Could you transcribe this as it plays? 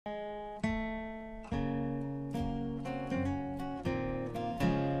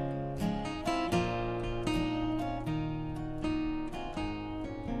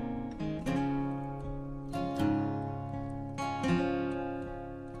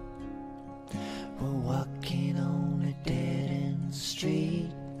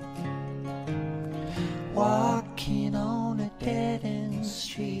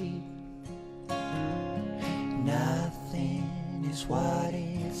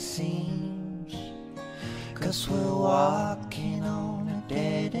'cause we're walking on a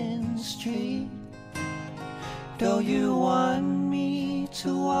dead-end street. Though you want me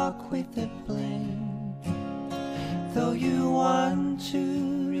to walk with the blame, though you want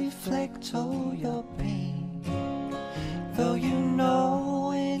to reflect all your pain, though you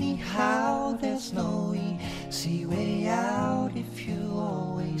know anyhow there's no easy way out if you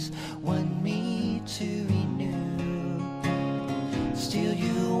always want me to renew. Still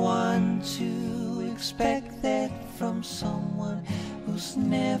you want to expect that from someone who's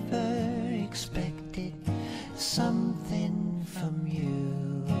never expected something from you.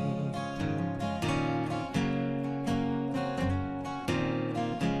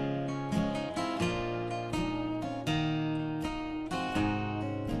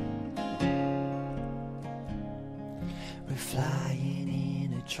 We're flying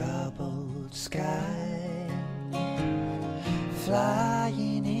in a troubled sky,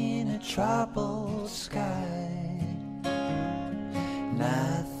 flying in a troubled sky.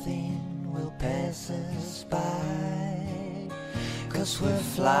 Nothing will pass us by, 'cause we're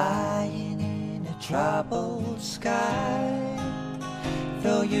flying in a troubled sky.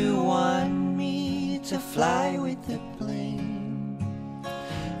 Though you want me to fly with the plane,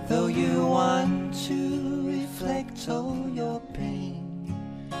 though you want to reflect all your pain,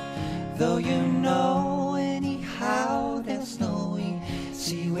 though you know anyhow there's no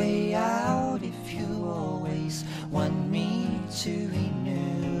easy way out if you always want me to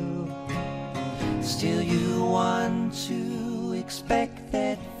renew. Still you want to expect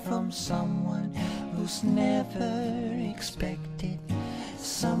that from someone who's never expected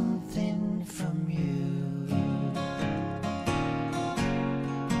something from you.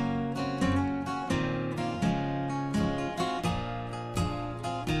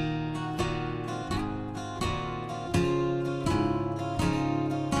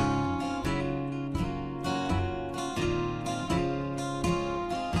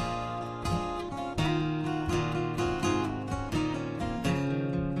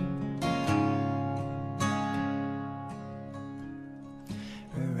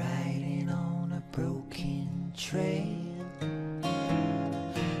 Trail,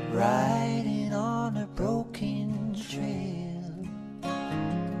 riding on a broken trail.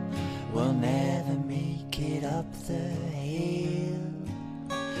 We'll never make it up the hill,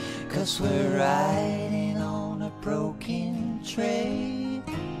 'cause we're riding on a broken trail.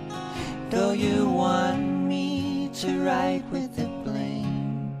 Though you want me to ride with the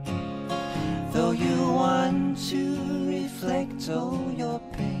blame, though you want to reflect all your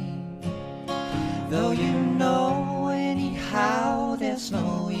pain, though you know anyhow there's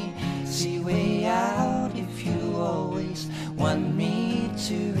no easy way out if you always want me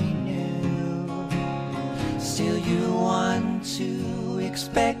to renew. Still you want to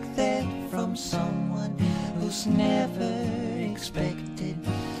expect that from someone who's never expected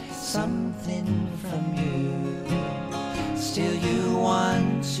something from you. Still you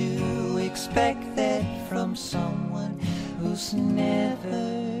want to expect that from someone who's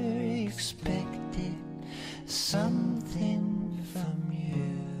never expected something from you.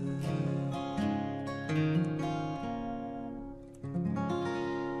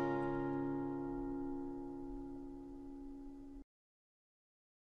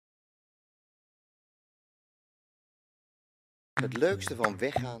 Het leukste van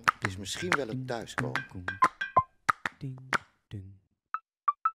weggaan is misschien wel het thuiskomen.